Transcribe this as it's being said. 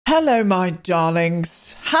Hello, my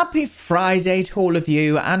darlings. Happy Friday to all of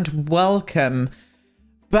you and welcome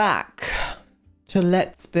back to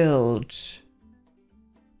Let's Build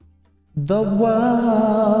the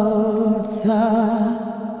World.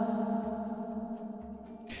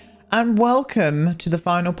 And welcome to the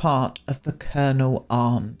final part of the Kernow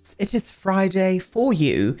Arms. It is Friday for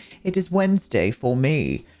you. It is Wednesday for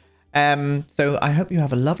me. So I hope you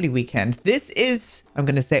have a lovely weekend. This is, I'm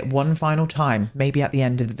going to say it one final time, maybe at the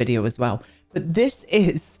end of the video as well, but this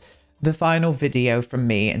is the final video from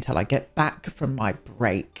me until I get back from my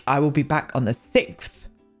break. I will be back on the 6th,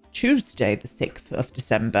 Tuesday, the 6th of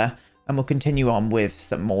December, and we'll continue on with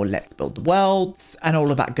some more Let's Build the Worlds and all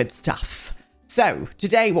of that good stuff. So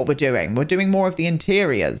today what we're doing more of the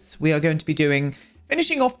interiors. We are going to be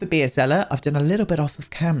finishing off the beer cellar. I've done a little bit off of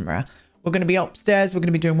camera. We're going to be upstairs. We're going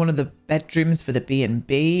to be doing one of the bedrooms for the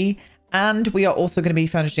B&B. And we are also going to be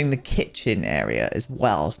furnishing the kitchen area as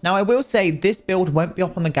well. Now, I will say this build won't be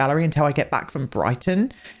up on the gallery until I get back from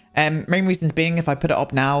Brighton. Main reasons being, if I put it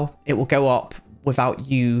up now, it will go up without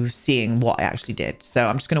you seeing what I actually did. So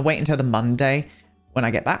I'm just going to wait until the Monday when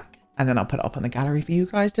I get back. And then I'll put it up on the gallery for you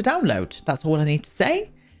guys to download. That's all I need to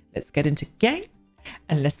say. Let's get into game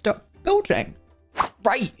and let's start building.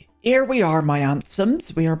 Right. Here we are, my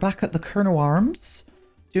handsomes. We are back at the Kernow Arms.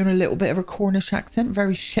 Doing a little bit of a Cornish accent.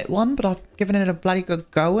 Very shit one, but I've given it a bloody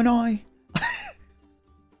good go, and I.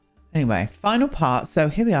 Anyway, final part. So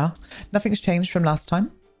here we are. Nothing's changed from last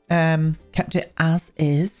time. Kept it as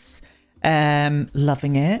is.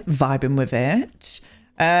 Loving it. Vibing with it.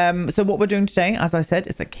 So what we're doing today, as I said,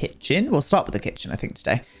 is the kitchen. We'll start with the kitchen, I think,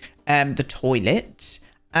 today. The toilet.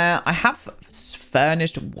 I have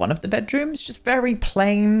furnished one of the bedrooms, just very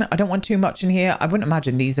plain. I don't want too much in here. I wouldn't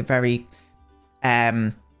imagine these are very,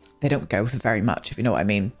 they don't go for very much, if you know what I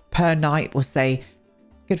mean. Per night, we'll say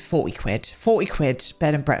good 40 quid. 40 quid,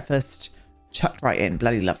 bed and breakfast, chucked right in,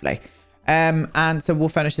 bloody lovely. And so we'll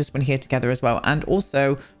furnish this one here together as well. And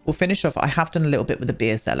also we'll finish off, I have done a little bit with the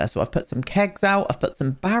beer cellar. So I've put some kegs out, I've put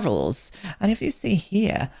some barrels. And if you see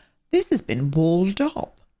here, this has been walled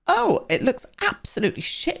up. Oh, it looks absolutely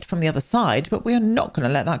shit from the other side, but we are not going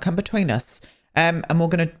to let that come between us. And we're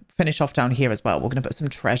going to finish off down here as well. We're going to put some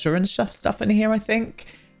treasure and stuff in here, I think,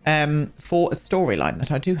 for a storyline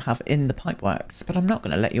that I do have in the pipeworks, but I'm not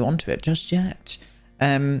going to let you onto it just yet.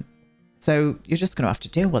 So you're just going to have to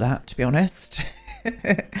deal with that, to be honest.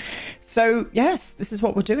 So yes, this is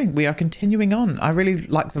what we're doing. We are continuing on. I really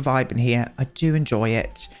like the vibe in here. I do enjoy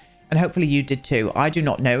it. And hopefully you did too. I do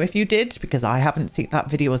not know if you did because I haven't seen that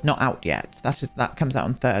video is not out yet. That comes out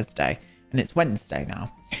on Thursday and it's Wednesday now.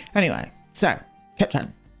 Anyway, so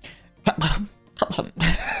kitchen. Don't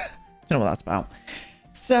know what that's about.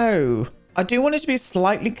 So I do want it to be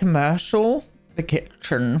slightly commercial, the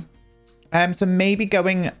kitchen. So maybe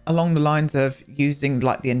going along the lines of using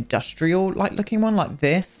like the industrial like looking one, like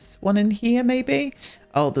this one in here maybe.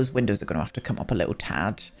 Oh, those windows are going to have to come up a little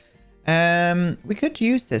tad. We could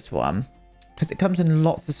use this one because it comes in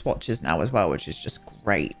lots of swatches now as well, which is just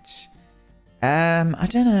great. I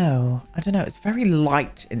don't know. It's very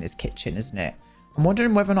light in this kitchen, isn't it? I'm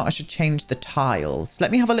wondering whether or not I should change the tiles. Let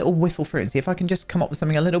me have a little whiffle through and see if I can just come up with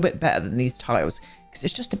something a little bit better than these tiles, because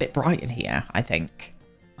it's just a bit bright in here. I think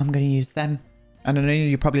I'm going to use them. And I know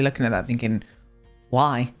you're probably looking at that thinking,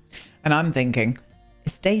 why? And I'm thinking,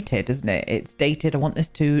 it's dated, isn't it? It's dated. I want this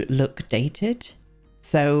to look dated.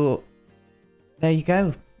 So there you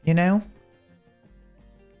go, you know?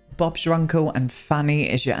 Bob's your uncle and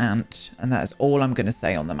Fanny is your aunt. And that is all I'm going to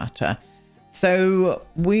say on the matter. So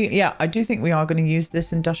I do think we are going to use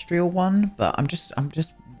this industrial one, but I'm just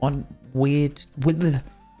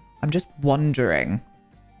wondering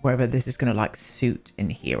whether this is going to like suit in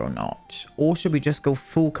here or not. Or should we just go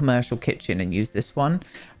full commercial kitchen and use this one?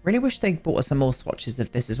 Really wish they bought us some more swatches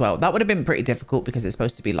of this as well. That would have been pretty difficult because it's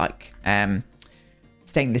supposed to be like,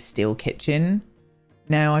 stainless steel kitchen.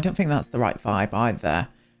 No, I don't think that's the right vibe either.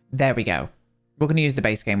 There we go. We're going to use the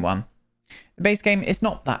base game one. The base game, it's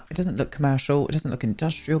not that. It doesn't look commercial. It doesn't look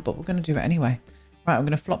industrial, but we're going to do it anyway. Right, I'm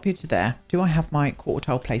going to flop you to there. Do I have my quarter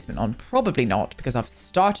tile placement on? Probably not, because I've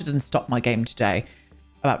started and stopped my game today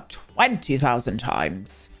about 20,000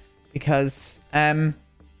 times because I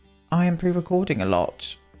am pre-recording a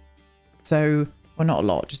lot. So, well, not a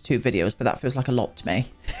lot, just 2 videos, but that feels like a lot to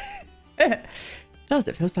me. It does.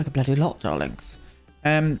 It feels like a bloody lot, darlings.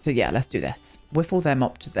 So yeah, let's do this. Whiffle them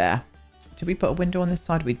up to there. Did we put a window on this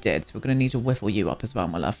side? We did. So we're going to need to whiffle you up as well,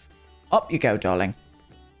 my love. Up you go, darling.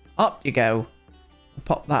 Up you go.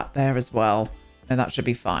 Pop that there as well. And that should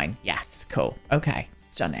be fine. Yes, cool. Okay,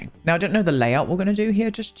 stunning. Now, I don't know the layout we're going to do here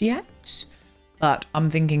just yet. But I'm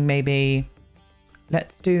thinking maybe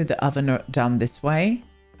let's do the oven down this way,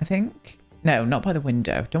 I think. No, not by the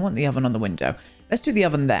window. Don't want the oven on the window. Let's do the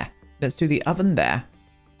oven there. Let's do the oven there.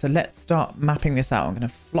 So let's start mapping this out. I'm going to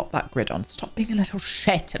flop that grid on. Stop being a little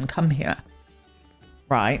shit and come here.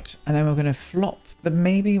 Right. And then we're going to flop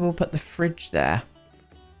maybe we'll put the fridge there.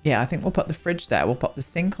 Yeah, I think we'll put the fridge there. We'll pop the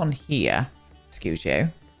sink on here. Excuse you.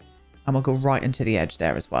 And we'll go right into the edge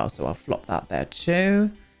there as well. So I'll flop that there too.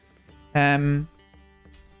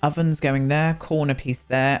 Oven's going there. Corner piece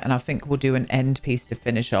there. And I think we'll do an end piece to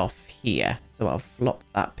finish off here. So I'll flop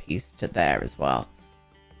that piece to there as well.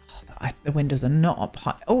 Oh, the windows are not up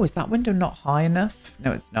high. Oh, is that window not high enough?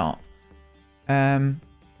 No, it's not. So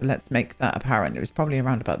let's make that apparent. It was probably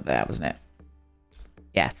around about there, wasn't it?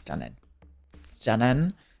 Yeah, stunning.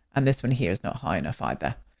 Stunning. And this one here is not high enough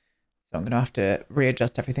either. So I'm going to have to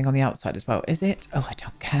readjust everything on the outside as well. Is it? Oh, I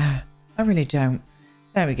don't care. I really don't.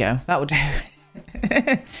 There we go. That will do.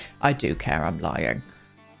 I do care. I'm lying.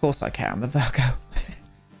 Of course I care. I'm a Virgo.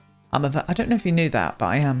 I don't know if you knew that, but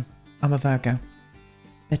I am. I'm a Virgo.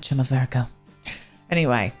 Bitch, I'm a Virgo.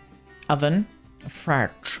 Anyway, oven,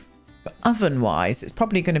 fridge. But oven-wise, it's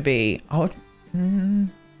probably going to be... Oh,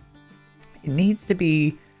 it needs to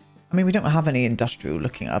be... I mean, we don't have any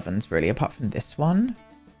industrial-looking ovens, really, apart from this one.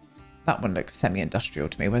 That one looks semi-industrial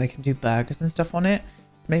to me, where they can do burgers and stuff on it.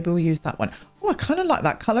 Maybe we'll use that one. Oh, I kind of like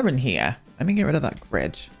that colour in here. Let me get rid of that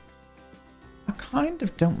grid. I kind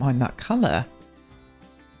of don't mind that colour.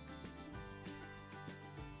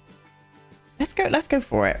 Let's go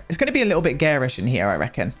for it. It's going to be a little bit garish in here, I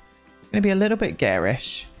reckon. It's going to be a little bit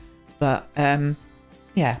garish. But,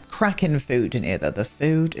 yeah, cracking food in here, though. The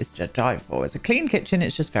food is to die for. It's a clean kitchen.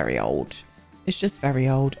 It's just very old. It's just very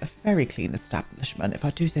old. A very clean establishment, if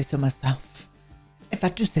I do say so myself. If I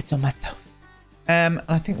do say so myself. And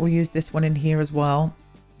I think we'll use this one in here as well.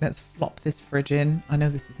 Let's flop this fridge in. I know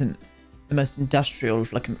this isn't the most industrial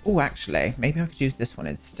looking. Oh, actually, maybe I could use this one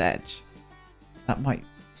instead. That might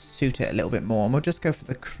suit it a little bit more. And we'll just go for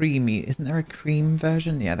the creamy. Isn't there a cream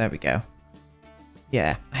version? Yeah, there we go.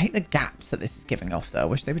 Yeah, I hate the gaps that this is giving off, though. I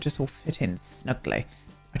wish they would just all fit in snugly.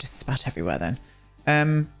 I just spat everywhere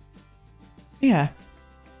then. Yeah.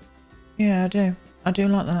 Yeah, I do. I do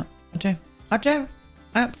like that. I do. I do.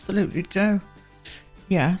 Absolutely do.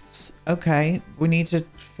 Yes. Okay. We need to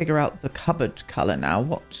figure out the cupboard colour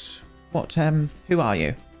now. Who are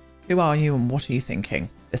you? Who are you and what are you thinking?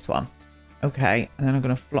 This one. Okay. And then I'm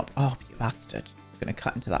going to flop. Oh, you bastard. It's going to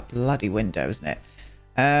cut into that bloody window, isn't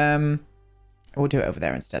it? We'll do it over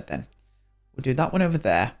there instead then. We'll do that one over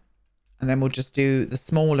there. And then we'll just do the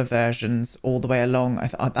smaller versions all the way along.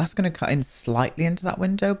 That's going to cut in slightly into that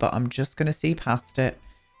window, but I'm just going to see past it.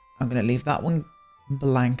 I'm going to leave that one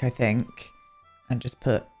blank, I think. And just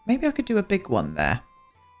put... Maybe I could do a big one there.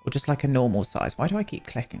 Or just like a normal size. Why do I keep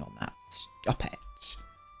clicking on that? Stop it.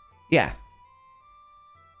 Yeah.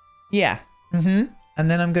 Yeah. And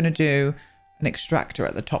then I'm going to do an extractor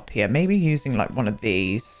at the top here. Maybe using like one of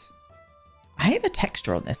these. I hate the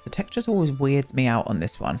texture on this. The texture always weirds me out on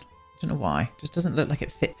this one. I don't know why. It just doesn't look like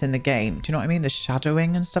it fits in the game. Do you know what I mean? The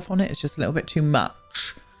shadowing and stuff on it is just a little bit too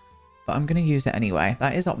much. But I'm going to use it anyway.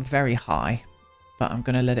 That is up very high. But I'm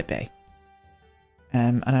going to let it be.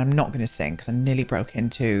 And I'm not going to sing because I nearly broke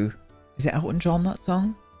into... Is it Elton John, that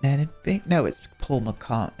song? Let it be? No, it's Paul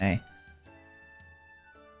McCartney.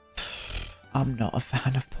 I'm not a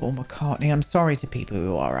fan of Paul McCartney. I'm sorry to people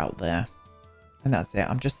who are out there. And that's it.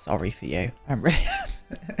 I'm just sorry for you. I'm really...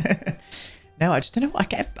 No, I just don't know. I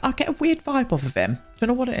get a weird vibe off of him. Don't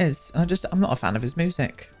know what it is. I'm not a fan of his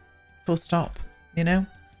music. Full stop. You know?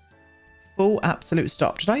 Full absolute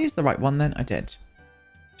stop. Did I use the right one then? I did.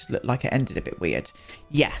 Just looked like it ended a bit weird.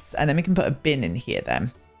 Yes. And then we can put a bin in here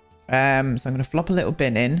then. So I'm going to flop a little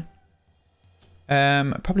bin in.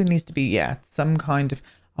 It probably needs to be, yeah, some kind of...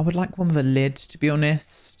 I would like one with a lid, to be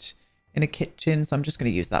honest, in a kitchen. So I'm just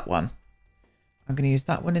going to use that one. I'm going to use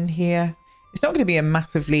that one in here. It's not going to be a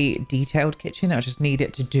massively detailed kitchen. I just need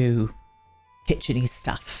it to do kitchen-y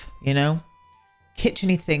stuff, you know?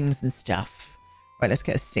 Kitchen-y things and stuff. Right, let's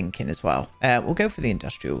get a sink in as well. We'll go for the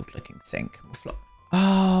industrial-looking sink. We'll flop.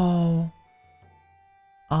 Oh.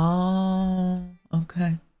 Oh.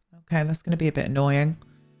 Okay. Okay, that's going to be a bit annoying.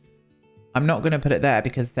 I'm not going to put it there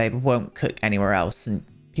because they won't cook anywhere else. And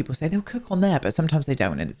people say they'll cook on there, but sometimes they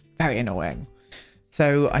don't. And it's very annoying.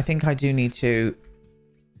 So I think I do need to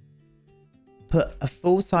put a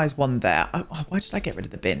full-size one there. Oh, why did I get rid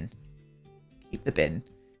of the bin? Keep the bin.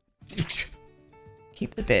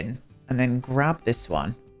 Keep the bin. And then grab this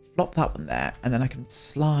one. Flop that one there. And then I can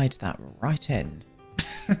slide that right in.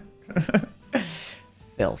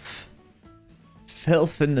 Filth.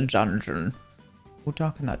 Filth in the dungeon. We'll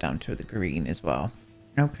darken that down to the green as well.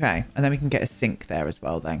 Okay. And then we can get a sink there as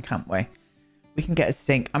well then, can't we? We can get a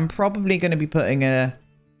sink. I'm probably going to be putting a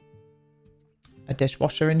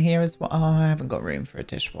dishwasher in here as well. Oh, I haven't got room for a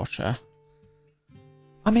dishwasher.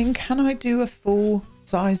 I mean, can I do a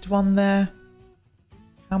full-sized one there?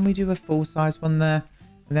 Can we do a full-sized one there?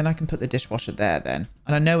 And then I can put the dishwasher there then.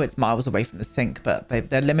 And I know it's miles away from the sink, but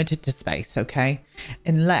they're limited to space, okay?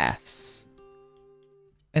 Unless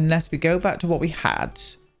we go back to what we had,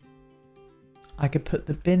 I could put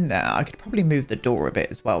the bin there. I could probably move the door a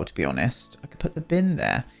bit as well, to be honest. I could put the bin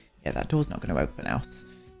there. Yeah, that door's not going to open else.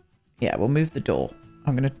 Yeah, we'll move the door.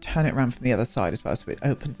 I'm going to turn it around from the other side as well, so it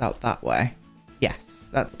opens out that way. Yes,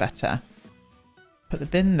 that's better. Put the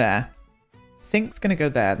bin there. Sink's going to go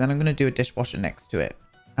there. Then I'm going to do a dishwasher next to it.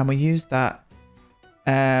 And we'll use that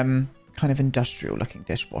kind of industrial looking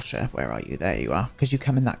dishwasher. Where are you? There you are. Because you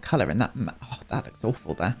come in that colour and that... Oh, that looks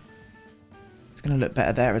awful there. It's going to look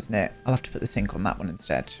better there, isn't it? I'll have to put the sink on that one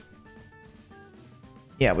instead.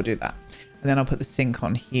 Yeah, we'll do that. And then I'll put the sink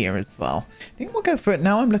on here as well. I think we'll go for it.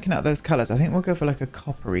 Now I'm looking at those colours. I think we'll go for like a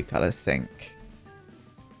coppery colour sink.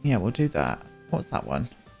 Yeah, we'll do that. What's that one?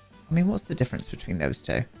 I mean, what's the difference between those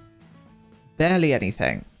two? Barely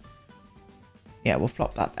anything. Yeah, we'll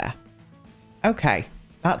flop that there. Okay,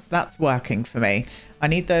 that's working for me. I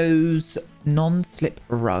need those non-slip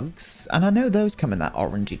rugs. And I know those come in that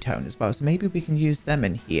orangey tone as well. So maybe we can use them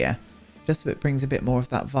in here. Just so it brings a bit more of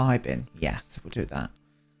that vibe in. Yes, we'll do that.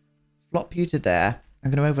 Flop you to there.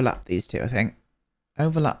 I'm going to overlap these two, I think.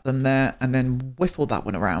 Overlap them there. And then whiffle that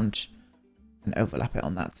one around. And overlap it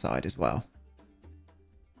on that side as well.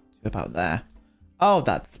 To about there. Oh,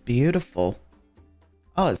 that's beautiful.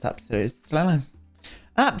 Oh, it's absolutely styling.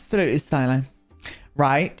 Absolutely styling.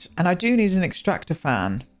 Right. And I do need an extractor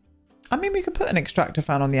fan. I mean, we could put an extractor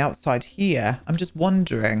fan on the outside here. I'm just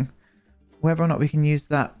wondering whether or not we can use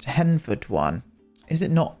that Henford one. Is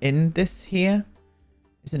it not in this here?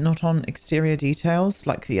 Is it not on exterior details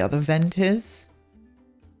like the other vent is?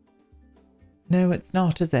 No, it's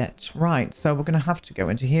not, is it? Right. So we're going to have to go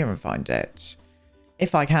into here and find it.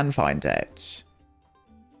 If I can find it.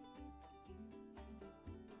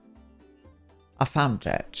 I found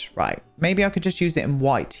it. Right. Maybe I could just use it in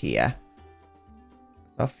white here.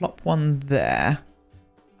 So I'll flop one there.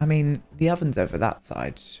 I mean, the oven's over that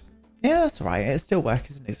side. Yeah, that's all right. It still works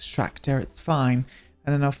as an extractor. It's fine.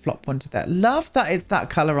 And then I'll flop one to there. Love that it's that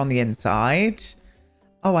colour on the inside.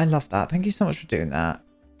 Oh, I love that. Thank you so much for doing that,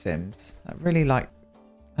 Sims. I really like...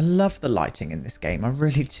 I love the lighting in this game. I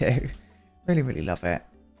really do. Really, really love it.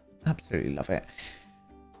 Absolutely love it.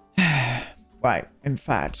 Right, in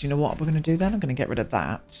fact, you know what we're going to do then? I'm going to get rid of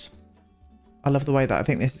that. I love the way that I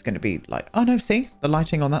think this is going to be like... Oh, no, see? The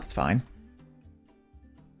lighting on that's fine.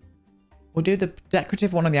 We'll do the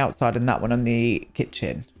decorative one on the outside and that one on the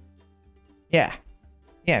kitchen. Yeah.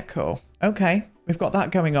 Yeah, cool. Okay, we've got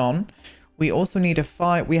that going on. We also need a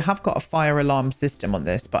fire... We have got a fire alarm system on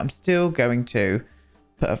this, but I'm still going to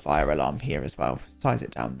put a fire alarm here as well. Size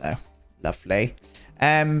it down, though. Lovely.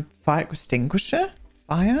 Fire extinguisher?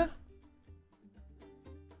 Fire?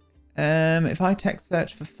 If I text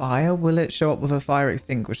search for fire, will it show up with a fire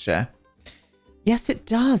extinguisher? Yes, it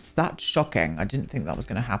does. That's shocking. I didn't think that was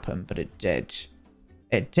going to happen, but it did.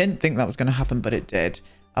 It didn't think that was going to happen, but it did.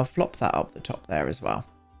 I'll flop that up the top there as well.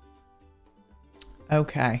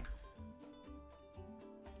 Okay.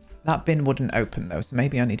 That bin wouldn't open though, so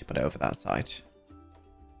maybe I need to put it over that side.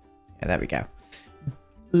 Yeah, there we go.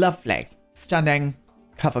 Lovely. Stunning.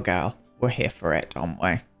 Cover girl. We're here for it, aren't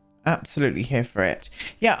we? Absolutely here for it.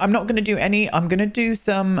 Yeah, I'm not going to do any... I'm going to do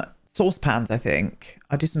some saucepans, I think.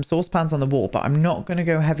 I'll do some saucepans on the wall, but I'm not going to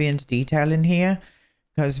go heavy into detail in here.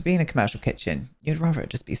 Because being a commercial kitchen, you'd rather it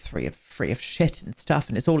just be free of shit and stuff,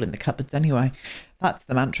 and it's all in the cupboards anyway. That's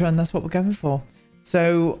the mantra, and that's what we're going for.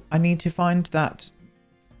 So I need to find that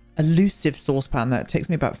elusive saucepan that takes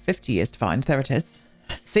me about 50 years to find. There it is.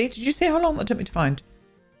 See, did you see how long that took me to find?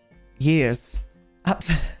 Years.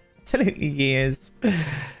 Absolutely years.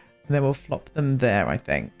 And then we'll flop them there, I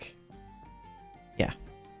think. Yeah.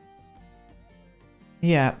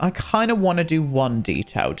 Yeah, I kind of want to do one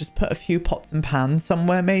detail. Just put a few pots and pans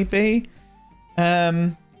somewhere, maybe.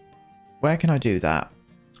 Where can I do that?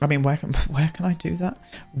 I mean, where can I do that?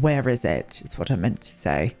 Where is it? Is what I meant to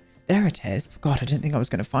say. There it is. God, I didn't think I was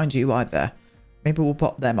going to find you either. Maybe we'll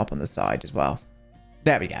pop them up on the side as well.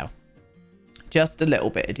 There we go. Just a little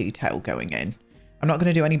bit of detail going in. I'm not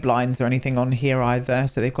going to do any blinds or anything on here either.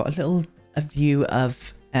 So they've got a view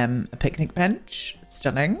of a picnic bench.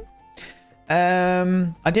 Stunning.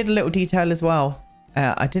 I did a little detail as well.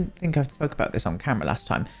 I didn't think I spoke about this on camera last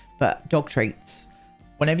time, but dog treats.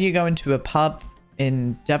 Whenever you go into a pub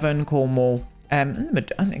in Devon, Cornwall, And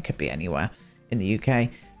it could be anywhere in the UK.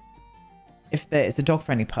 If it's a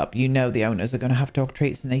dog-friendly pub, you know the owners are going to have dog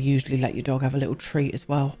treats, and they usually let your dog have a little treat as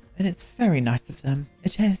well. And it's very nice of them.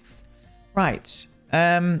 It is. Right.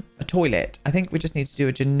 A toilet. I think we just need to do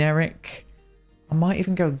a generic... I might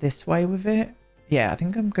even go this way with it. Yeah, I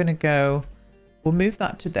think I'm going to go... We'll move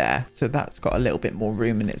that to there. So that's got a little bit more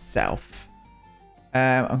room in itself.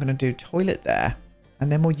 I'm going to do toilet there.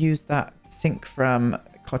 And then we'll use that sink from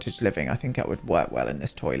Cottage Living. I think that would work well in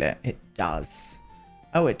this toilet. It does.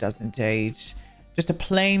 Oh, it does indeed. Just a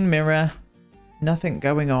plain mirror. Nothing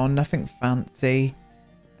going on. Nothing fancy.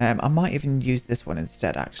 I might even use this one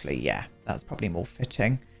instead, actually. Yeah, that's probably more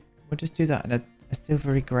fitting. We'll just do that in a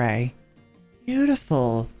silvery grey.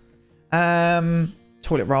 Beautiful.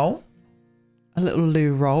 Toilet roll. A little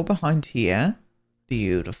loo roll behind here.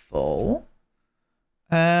 Beautiful.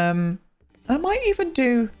 I might even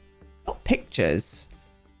do, not pictures.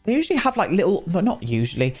 They usually have like little, well, not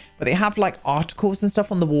usually, but they have like articles and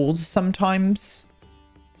stuff on the walls sometimes.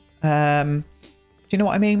 Do you know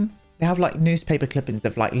what I mean? They have like newspaper clippings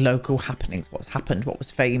of like local happenings, what's happened, what was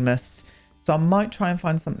famous. So I might try and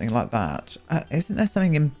find something like that. Isn't there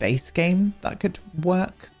something in base game that could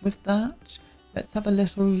work with that? Let's have a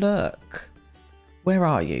little look. Where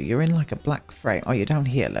are you? You're in like a black frame. Oh, you're down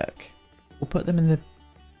here, look. We'll put them in the...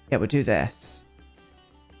 Yeah, we'll do this.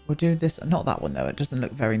 We'll do this. Not that one, though. It doesn't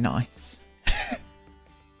look very nice.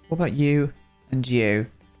 What about you and you?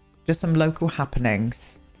 Just some local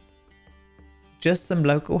happenings. Just some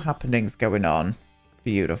local happenings going on.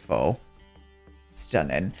 Beautiful.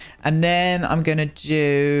 Stunning. And then I'm going to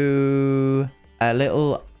do a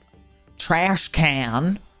little trash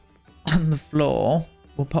can on the floor.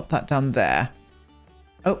 We'll pop that down there.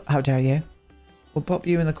 Oh, how dare you. We'll pop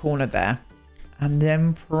you in the corner there. And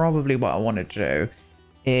then probably what I want to do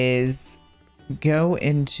is go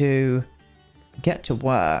into get to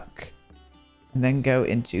work and then go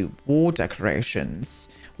into wall decorations.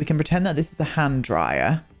 We can pretend that this is a hand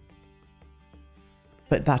dryer,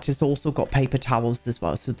 but that has also got paper towels as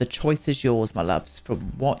well. So the choice is yours, my loves, for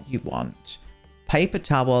what you want. Paper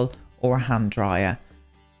towel or a hand dryer.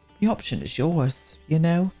 The option is yours, you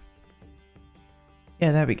know?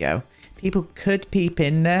 Yeah, there we go. People could peep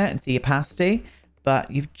in there and see your pasty, but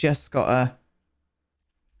you've just got to...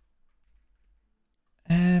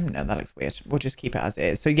 no, that looks weird. We'll just keep it as it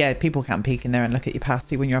is. So yeah, people can peek in there and look at your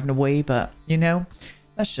pasty when you're having a wee, but you know,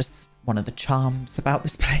 that's just one of the charms about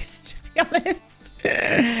this place, to be honest.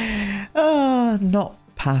 Oh, not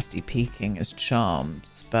pasty peeking as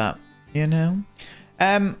charms, but you know.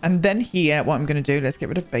 And then here, what I'm going to do, let's get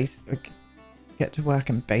rid of base, get to work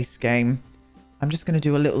in base game. I'm just going to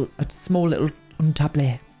do a small little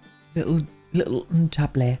untable, little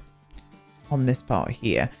untable on this part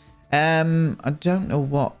here. I don't know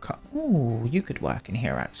what... Oh, you could work in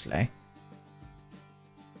here, actually.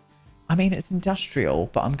 I mean, it's industrial,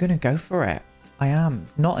 but I'm going to go for it. I am.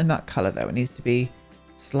 Not in that colour, though. It needs to be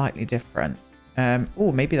slightly different.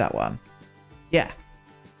 Oh, maybe that one. Yeah.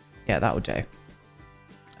 Yeah, that will do.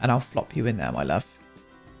 And I'll flop you in there, my love.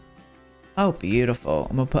 Oh, beautiful.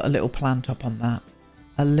 I'm going to put a little plant up on that.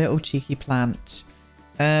 A little cheeky plant.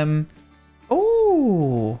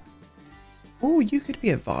 Oh... Oh, you could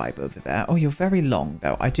be a vibe over there. Oh, you're very long,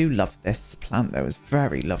 though. I do love this plant, though. It's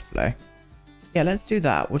very lovely. Yeah, let's do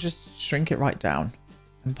that. We'll just shrink it right down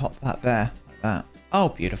and pop that there like that. Oh,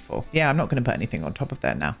 beautiful. Yeah, I'm not going to put anything on top of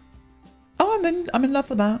there now. Oh, I'm in love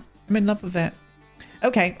with that. I'm in love with it.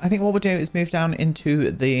 Okay, I think what we'll do is move down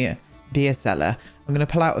into the beer cellar. I'm going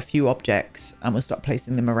to pull out a few objects and we'll start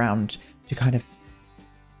placing them around to kind of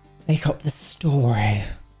make up the story.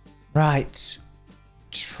 Right.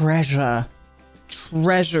 Treasure.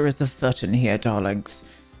 Treasure is afoot in here, darlings.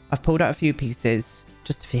 I've pulled out a few pieces,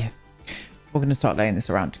 just a few. We're going to start laying this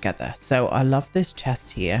around together. So I love this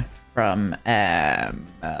chest here from Island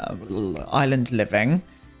Living.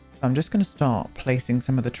 So I'm just going to start placing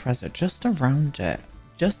some of the treasure just around it.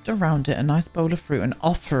 Just around it. A nice bowl of fruit, an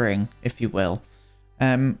offering, if you will.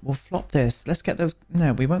 We'll flop this. Let's get those.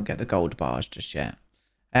 No, we won't get the gold bars just yet.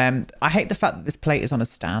 I hate the fact that this plate is on a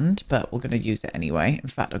stand, but we're going to use it anyway. In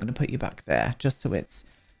fact, I'm going to put you back there just so it's...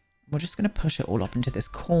 We're just going to push it all up into this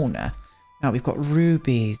corner. Now, we've got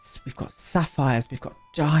rubies, we've got sapphires, we've got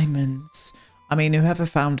diamonds. I mean, whoever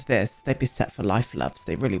found this, they'd be set for life, loves.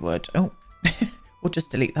 They really would. Oh, we'll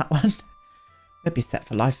just delete that one. They'd be set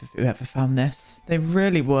for life if whoever found this. They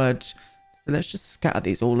really would. So let's just scatter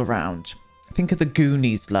these all around. Think of the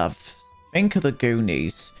Goonies, love. Think of the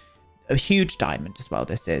Goonies. A huge diamond as well,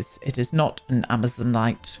 this is. It is not an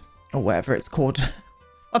Amazonite or whatever it's called.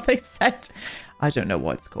 What they said. I don't know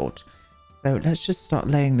what it's called. So let's just start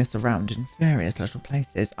laying this around in various little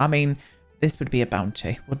places. I mean, this would be a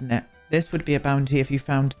bounty, wouldn't it? This would be a bounty if you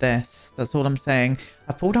found this. That's all I'm saying.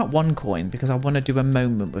 I pulled out 1 coin because I want to do a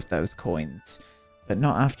moment with those coins. But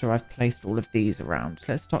not after I've placed all of these around.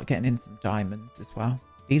 Let's start getting in some diamonds as well.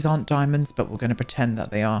 These aren't diamonds, but we're going to pretend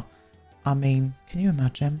that they are. I mean, can you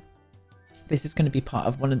imagine? This is going to be part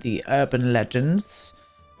of one of the urban legends.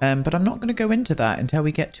 But I'm not going to go into that until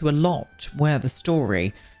we get to a lot where the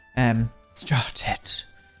story started.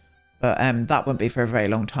 But that won't be for a very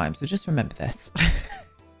long time. So just remember this.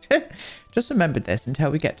 Just remember this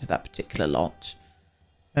until we get to that particular lot.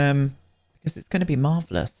 Because it's going to be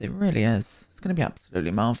marvellous. It really is. It's going to be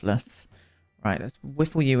absolutely marvellous. Right, let's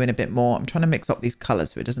whiffle you in a bit more. I'm trying to mix up these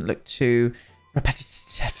colours so it doesn't look too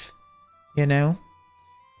repetitive. You know?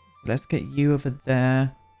 Let's get you over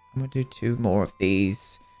there. I'm going to do 2 more of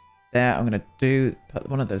these. There, I'm going to put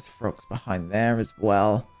one of those frogs behind there as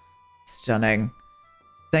well. Stunning.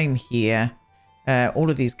 Same here. All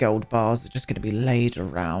of these gold bars are just going to be laid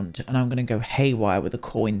around. And I'm going to go haywire with the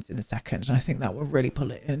coins in a second. And I think that will really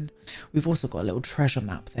pull it in. We've also got a little treasure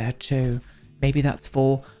map there too. Maybe that's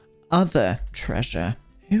for other treasure.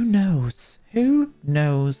 Who knows? Who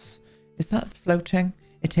knows? Is that floating?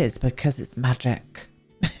 It is because it's magic.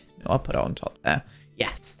 I'll put it on top there.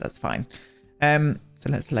 Yes, that's fine. So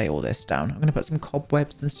let's lay all this down. I'm going to put some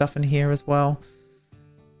cobwebs and stuff in here as well.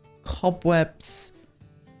 Cobwebs.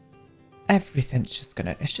 Everything's just going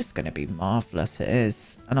to... It's just going to be marvellous. It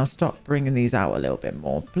is. And I'll start bringing these out a little bit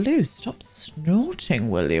more. Blue, stop snorting,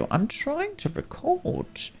 will you? I'm trying to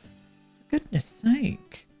record. For goodness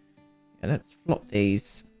sake. Yeah, let's flop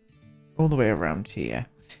these all the way around here.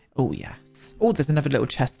 Oh, yes. Oh, there's another little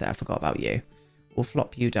chest there. I forgot about you. We'll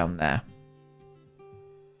flop you down there.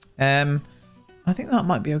 I think that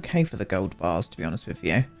might be okay for the gold bars, to be honest with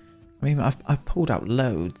you. I mean, I've pulled out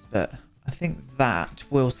loads, but I think that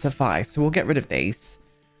will suffice. So we'll get rid of these.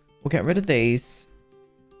 We'll get rid of these.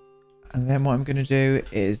 And then what I'm going to do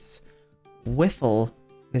is whiffle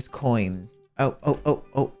this coin.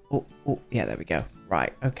 Oh. Yeah, there we go.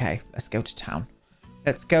 Right. Okay. Let's go to town.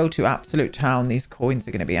 Let's go to absolute town. These coins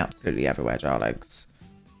are going to be absolutely everywhere, darlings.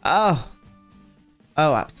 Oh,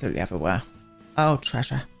 absolutely everywhere. Oh,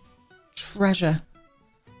 treasure. Treasure.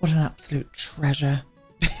 What an absolute treasure.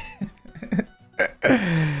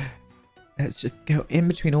 Let's just go in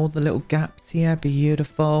between all the little gaps here.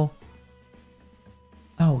 Beautiful.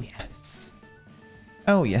 Oh, yes.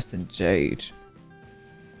 Oh, yes, indeed.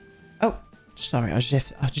 Oh, sorry. I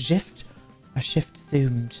shift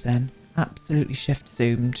zoomed then. Absolutely shift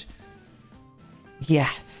zoomed.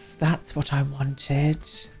 Yes, that's what I wanted.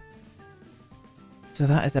 So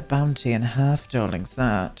that is a bounty and a half, darlings,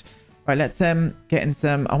 that. Right, let's get in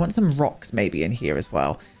some... I want some rocks maybe in here as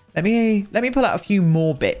well. Let me pull out a few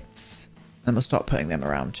more bits and we'll start putting them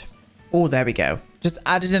around. Oh, there we go. Just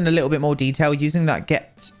added in a little bit more detail using that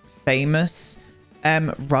Get Famous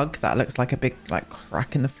rug that looks like a big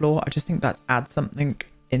crack in the floor. I just think that's add something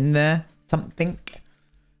in there.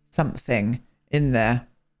 Something in there.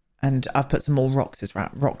 And I've put some more rocks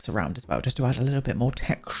around as well just to add a little bit more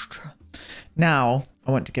texture. Now,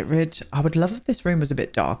 I want to get rid... I would love if this room was a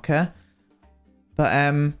bit darker. But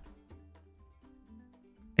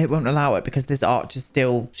it won't allow it because this arch is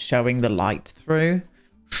still showing the light through.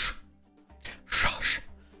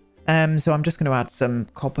 So I'm just going to add some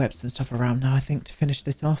cobwebs and stuff around now, I think, to finish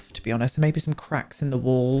this off, to be honest. And maybe some cracks in the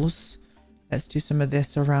walls. Let's do some of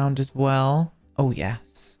this around as well. Oh,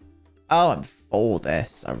 yes. Oh, I'm for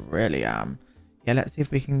this. I really am. Yeah, let's see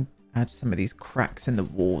if we can add some of these cracks in the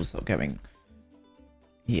walls that are going...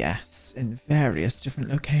 Yes, in various different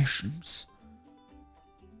locations.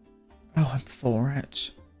 Oh, I'm for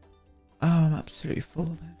it. Oh, I'm absolutely for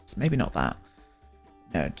this. Maybe not that.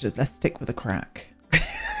 No, just, let's stick with a crack.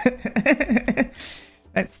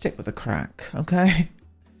 Let's stick with a crack, okay?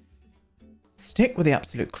 Stick with the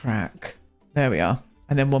absolute crack. There we are.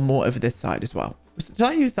 And then one more over this side as well. Did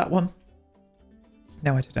I use that one?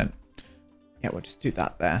 No, I didn't. Yeah, we'll just do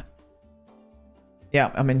that there.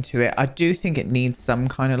 Yeah, I'm into it. I do think it needs some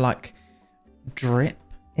kind of like drip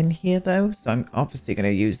in here though. So I'm obviously going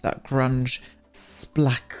to use that grunge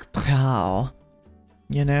splackle.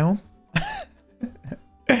 You know?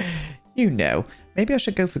 You know. Maybe I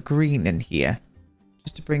should go for green in here.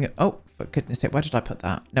 Just to bring it... Oh, for goodness sake. Where did I put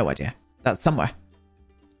that? No idea. That's somewhere.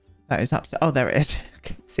 That is absolutely... Oh, there it is. I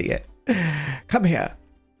can see it. Come here.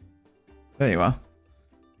 There you are.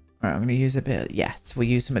 Alright, I'm going to use a bit... Yes, we'll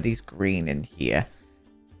use some of these green in here.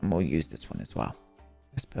 And we'll use this one as well.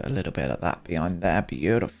 Let's put a little bit of that behind there.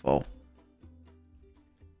 Beautiful.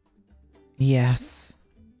 Yes.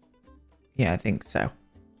 Yeah, I think so.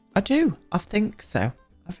 I do. I think so.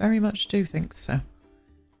 I very much do think so.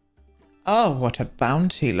 Oh, what a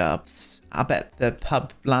bounty, loves. I bet the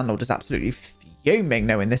pub landlord is absolutely fuming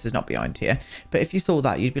knowing this is not behind here. But if you saw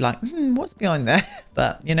that, you'd be like, what's behind there?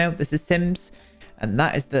 But, you know, this is Sims, and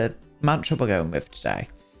that is the mantra we're going with today.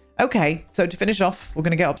 Okay, so to finish off, we're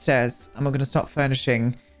going to get upstairs, and we're going to start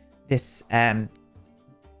furnishing this, well,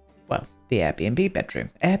 the Airbnb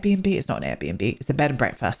bedroom. Airbnb is not an Airbnb, it's a bed and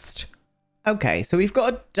breakfast. Okay, so we've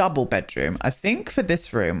got a double bedroom. I think for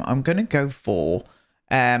this room, I'm going to go for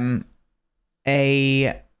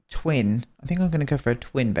a twin. I think I'm going to go for a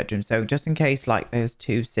twin bedroom. So just in case like there's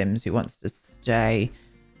two Sims who wants to stay,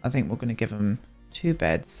 I think we're going to give them 2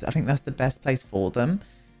 beds. I think that's the best place for them.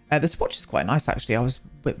 The swatch is quite nice actually. I was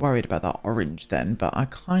a bit worried about that orange then, but I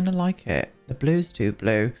kind of like it. The blue's too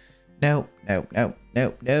blue. No, no, no,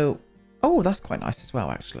 no, no. Oh, that's quite nice as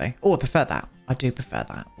well actually. Oh, I prefer that. I do prefer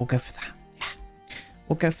that. We'll go for that. Yeah,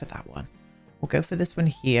 we'll go for that one. We'll go for this one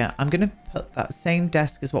here. I'm going to put that same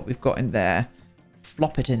desk as what we've got in there.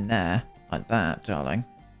 Flop it in there like that, darling.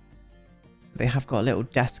 They have got a little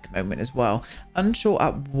desk moment as well. Unsure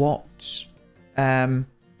at what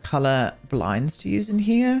colour blinds to use in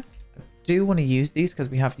here. I do want to use these because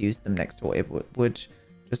we have used them next door. It would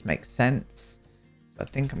just make sense. So I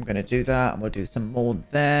think I'm going to do that. And we'll do some more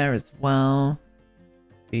there as well.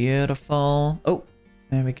 Beautiful. Oh,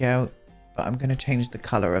 there we go. But I'm going to change the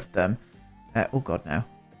colour of them. Oh god, no.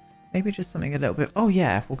 Maybe just something a little bit... Oh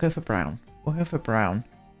yeah, we'll go for brown. We'll go for brown.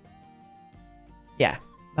 Yeah,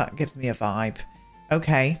 that gives me a vibe.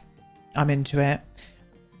 Okay, I'm into it.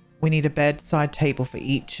 We need a bedside table for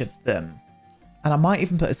each of them. And I might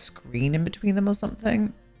even put a screen in between them or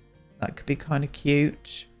something. That could be kind of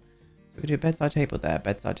cute. We could do a bedside table there,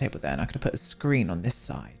 and I could put a screen on this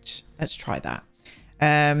side. Let's try that.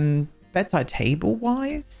 Bedside table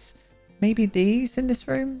wise, maybe these in this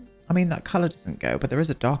room. I mean, that colour doesn't go, but there is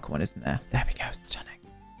a darker one, isn't there? There we go. Stunning.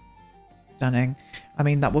 Stunning. I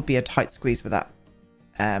mean, that would be a tight squeeze with that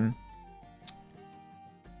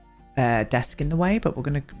desk in the way, but we're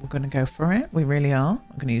gonna go for it. We really are.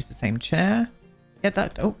 I'm gonna use the same chair. Get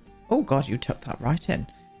that. Oh god, you took that right in.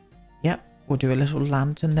 Yep. We'll do a little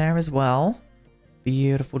lantern there as well.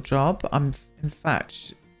 Beautiful job. In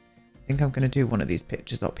fact, I think I'm gonna do one of these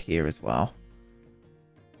pictures up here as well.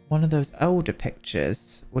 One of those older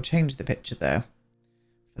pictures. We'll change the picture though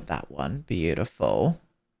for that one. Beautiful.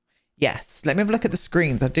 Yes, let me have a look at the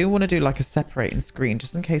screens. I do want to do like a separating screen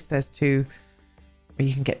just in case there's two where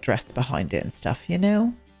you can get dressed behind it and stuff, you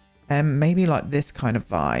know? Maybe like this kind of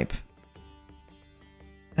vibe.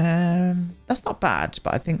 That's not bad,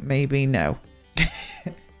 but I think maybe no.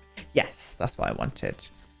 Yes, that's what I wanted.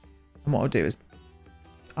 And what I'll do is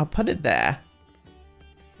I'll put it there,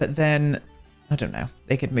 but then I don't know.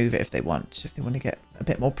 They could move it if they want to get a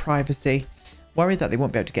bit more privacy. Worried that they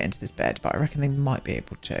won't be able to get into this bed, but I reckon they might be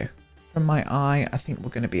able to. From my eye, I think we're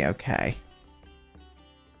going to be okay.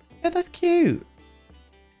 Yeah, that's cute.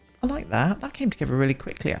 I like that. That came together really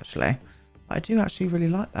quickly, actually. I do actually really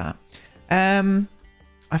like that.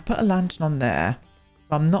 I've put a lantern on there.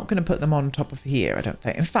 So I'm not going to put them on top of here, I don't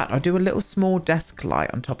think. In fact, I'll do a little small desk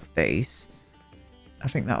light on top of these. I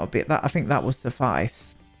think that will be that. I think that will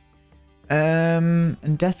suffice.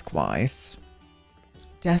 And desk-wise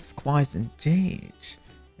indeed.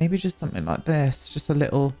 Maybe just something like this. Just a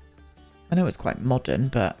little... I know it's quite modern,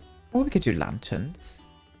 but... Or we could do lanterns.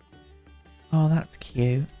 Oh, that's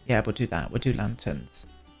cute. Yeah, we'll do that. We'll do lanterns.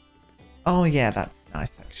 Oh, yeah, that's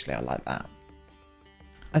nice, actually. I like that.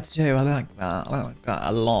 I do. I like that. I like that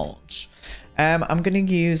a lot. I'm going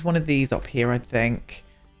to use one of these up here, I think.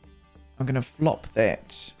 I'm going to flop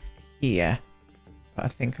that here. But I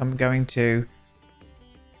think I'm going to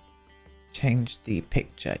change the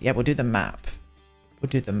picture. Yeah, we'll do the map. We'll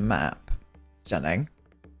do the map. Stunning.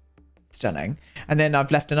 Stunning. And then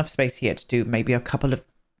I've left enough space here to do maybe a couple of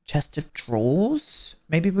chest of drawers.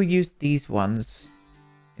 Maybe we'll use these ones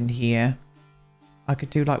in here. I could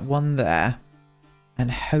do like one there. And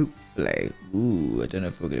hopefully... Ooh, I don't know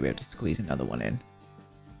if we're going to be able to squeeze another one in.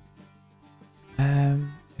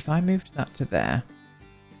 If I moved that to there...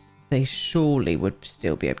 They surely would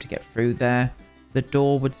still be able to get through there. The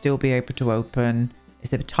door would still be able to open.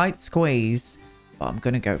 It's a tight squeeze, but I'm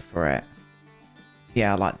going to go for it.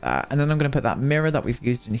 Yeah, I like that. And then I'm going to put that mirror that we've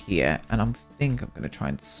used in here. And I think I'm going to try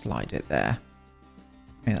and slide it there.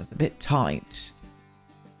 I mean, that's a bit tight.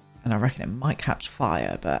 And I reckon it might catch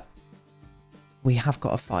fire, but we have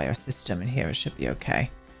got a fire system in here. It should be okay.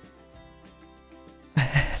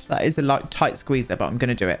 That is a tight squeeze there, but I'm going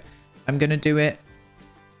to do it. I'm going to do it.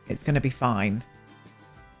 It's going to be fine.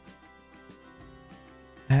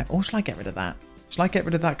 Or shall I get rid of that? Shall I get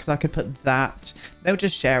rid of that? Because I could put that. They'll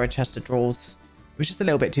just share a chest of drawers. It was just a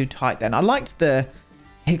little bit too tight then. I liked the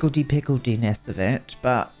higgledy-pigglediness of it,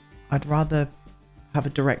 but I'd rather have a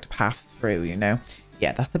direct path through, you know?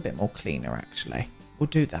 Yeah, that's a bit more cleaner, actually. We'll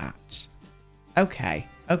do that. Okay.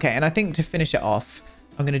 Okay, and I think to finish it off,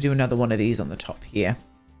 I'm going to do another one of these on the top here.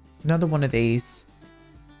 Another one of these.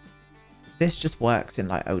 This just works in,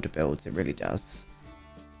 like, older builds. It really does.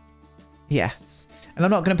 Yes. And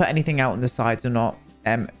I'm not going to put anything out on the sides or not.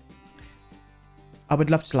 I would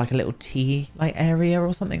love to like a little tea like area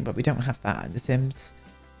or something, but we don't have that in The Sims,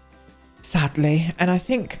 sadly. And I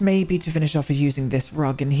think maybe to finish off with using this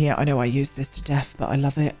rug in here. I know I use this to death, but I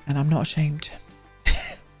love it and I'm not ashamed.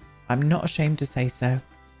 I'm not ashamed to say so.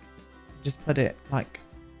 Just put it like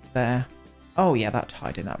there. Oh yeah, that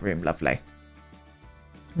tied in that room. Lovely.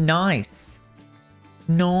 Nice.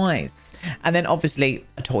 Nice. And then obviously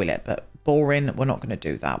a toilet, but boring. We're not going to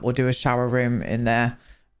do that. We'll do a shower room in there,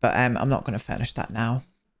 but I'm not going to furnish that now.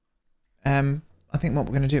 I think what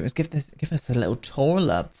we're going to do is give us a little tour,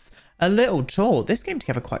 loves. A little tour. This came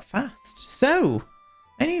together quite fast. So,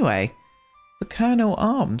 anyway, the Kernow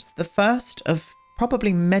Arms, the first of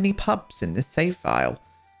probably many pubs in this save file.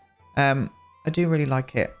 I do really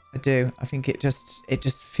like it. I do. I think it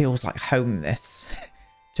just feels like home, this,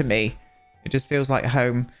 to me. It just feels like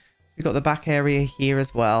home. We've got the back area here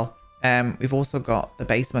as well. We've also got the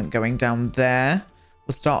basement going down there.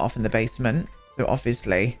 We'll start off in the basement. So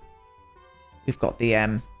obviously we've got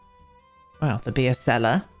the the beer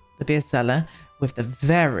cellar. The beer cellar with the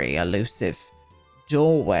very elusive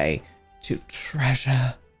doorway to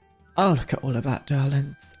treasure. Oh, look at all of that,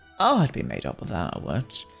 darlings. Oh, I'd be made up of that, I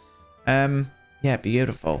would. Yeah,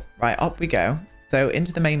 beautiful. Right, up we go. So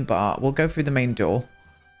into the main bar. We'll go through the main door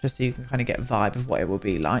just so you can kind of get a vibe of what it will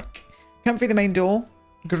be like. Come through the main door.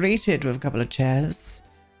 Greeted with a couple of chairs.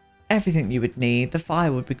 Everything you would need. The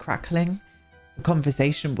fire would be crackling. The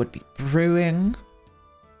conversation would be brewing.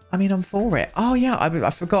 I mean, I'm for it. Oh, yeah, I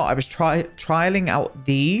forgot. I was trialing out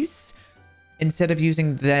these instead of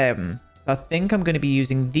using them. So I think I'm going to be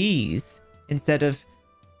using these instead of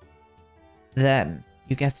them.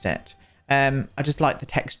 You guessed it. I just like the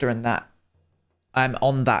texture and that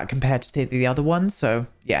on that compared to the other ones. So,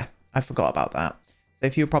 yeah, I forgot about that. So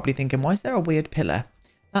if you're probably thinking, why is there a weird pillar?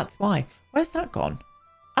 That's why. Where's that gone?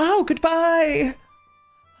 Oh, goodbye.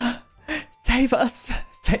 Save us.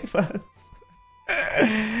 Save us.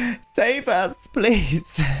 Save us,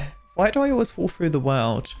 please. Why do I always fall through the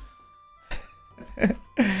world?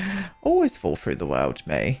 Always fall through the world,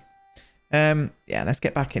 me. Yeah, let's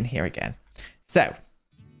get back in here again. So,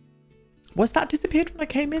 was that disappeared when I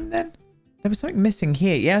came in then? There was something missing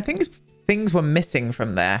here. Yeah, I think things were missing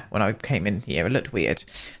from there when I came in here. It looked weird.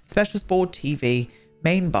 Specials board, TV,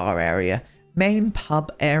 main bar area, main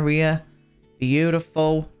pub area.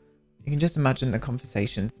 Beautiful. You can just imagine the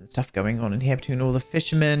conversations and stuff going on in here between all the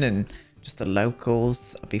fishermen and just the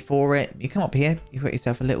locals. Before it, you come up here, you got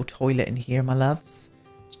yourself a little toilet in here, my loves,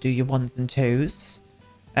 to do your ones and twos.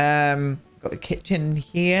 Got the kitchen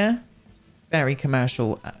here. Very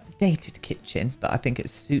commercial, dated kitchen, but I think it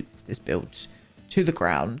suits this build to the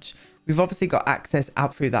ground. We've obviously got access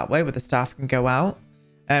out through that way where the staff can go out.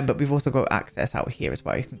 But we've also got access out here as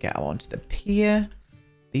well. You can get out onto the pier.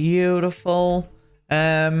 Beautiful.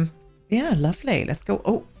 Yeah, lovely. Let's go.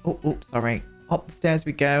 Oh, sorry. Up the stairs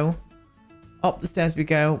we go. Up the stairs we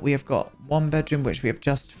go. We have got one bedroom, which we have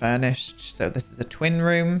just furnished. So this is a twin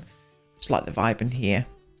room. Just like the vibe in here.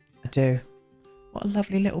 I do. What a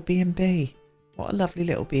lovely little B&B. What a lovely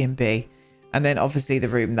little B&B. And then obviously the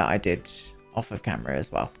room that I did off of camera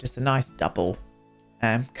as well. Just a nice double.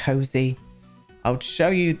 Cozy. I'll show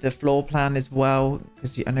you the floor plan as well,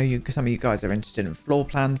 because I know some of you guys are interested in floor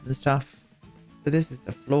plans and stuff. So this is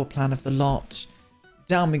the floor plan of the lot.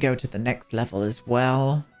 Down we go to the next level as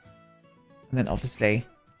well. And then obviously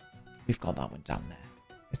we've got that one down there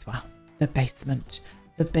as well. The basement.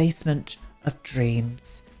 The basement of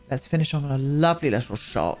dreams. Let's finish on a lovely little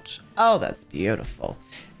shot. Oh, that's beautiful.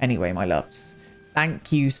 Anyway, my loves,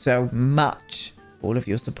 thank you so much for all of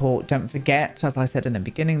your support. Don't forget, as I said in the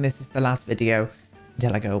beginning, this is the last video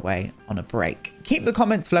until I go away on a break. Keep the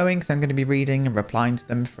comments flowing because I'm going to be reading and replying to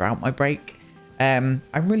them throughout my break. I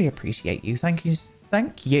really appreciate you. Thank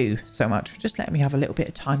you so much for just letting me have a little bit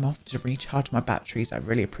of time off to recharge my batteries. I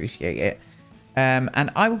really appreciate it. And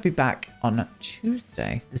I will be back on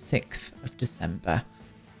Tuesday, the 6th of December.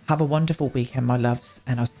 Have a wonderful weekend, my loves,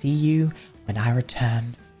 and I'll see you when I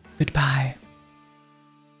return. Goodbye.